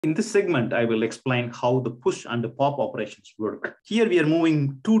In this segment, I will explain how the push and the pop operations work. Here we are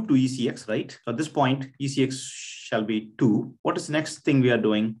moving 2 to ECX, right? So at this point, ECX shall be 2. What is the next thing we are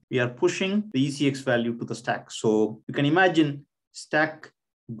doing? We are pushing the ECX value to the stack. So you can imagine stack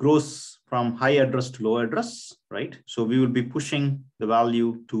grows from high address to low address, right? So we will be pushing the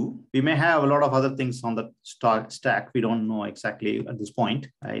value to, we may have a lot of other things on the stack. We don't know exactly at this point.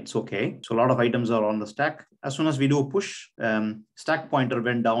 It's okay. So a lot of items are on the stack. As soon as we do a push, stack pointer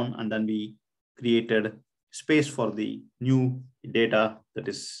went down and then we created space for the new data that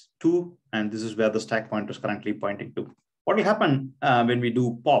is 2. And this is where the stack pointer is currently pointing to. What will happen when we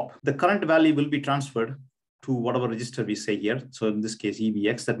do pop? The current value will be transferred to whatever register we say here. So in this case,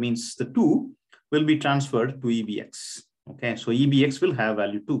 EBX, that means the 2 will be transferred to EBX. Okay, so EBX will have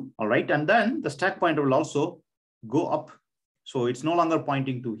value 2, all right? And then the stack pointer will also go up. So it's no longer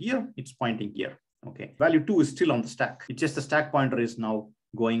pointing to here, it's pointing here. Okay, value 2 is still on the stack. It's just the stack pointer is now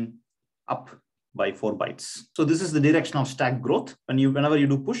going up by 4 bytes. So this is the direction of stack growth. Whenever you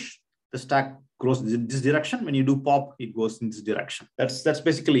do push, the stack grows this direction. When you do pop, it goes in this direction. That's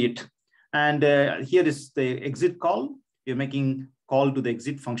basically it. And here is the exit call. You're making call to the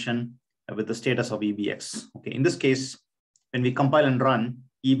exit function with the status of EBX. Okay, in this case, when we compile and run,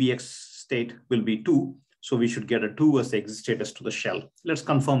 EBX state will be 2. So we should get a 2 as the exit status to the shell. Let's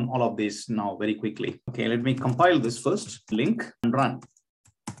confirm all of this now very quickly. Okay, let me compile this first, link and run.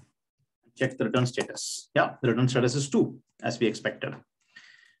 Check the return status. Yeah, the return status is 2 as we expected.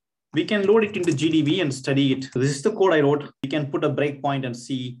 We can load it into GDB and study it. So this is the code I wrote. We can put a breakpoint and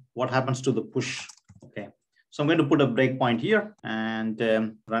see what happens to the push. Okay, so I'm going to put a breakpoint here and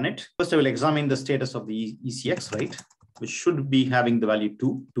run it. First, I will examine the status of the ECX, right? Which should be having the value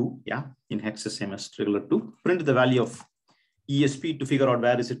 2. Yeah, in hex the same as regular 2. Print the value of ESP to figure out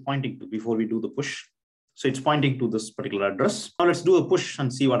where is it pointing to before we do the push. So it's pointing to this particular address. Now let's do a push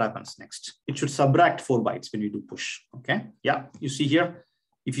and see what happens next. It should subtract 4 bytes when you do push. Okay, yeah, you see here.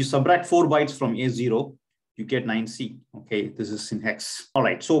 If you subtract 4 bytes from A0, you get 9C. Okay, this is in hex. All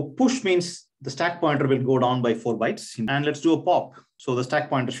right, so push means the stack pointer will go down by 4 bytes. And let's do a pop. So the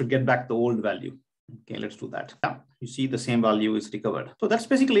stack pointer should get back the old value. Okay, let's do that. Yeah, you see the same value is recovered. So that's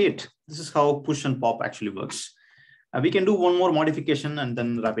basically it. This is how push and pop actually works. We can do one more modification and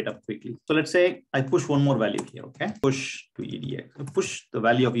then wrap it up quickly. So let's say I push one more value here. Okay, push to EDX. Push the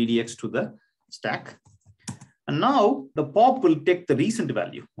value of EDX to the stack. And now the pop will take the recent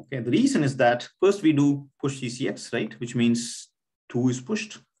value. Okay, the reason is that first we do push ECX, right? Which means 2 is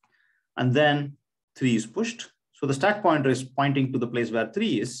pushed and then 3 is pushed. So the stack pointer is pointing to the place where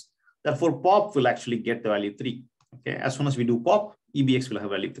 3 is. Therefore, pop will actually get the value 3. Okay, as soon as we do pop, EBX will have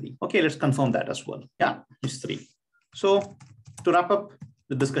value 3. Okay, let's confirm that as well. Yeah, it's 3. So to wrap up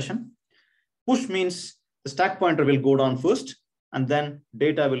the discussion, push means the stack pointer will go down first and then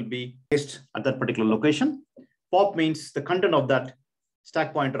data will be placed at that particular location. Pop means the content of that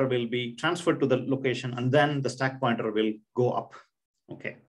stack pointer will be transferred to the location and then the stack pointer will go up. Okay.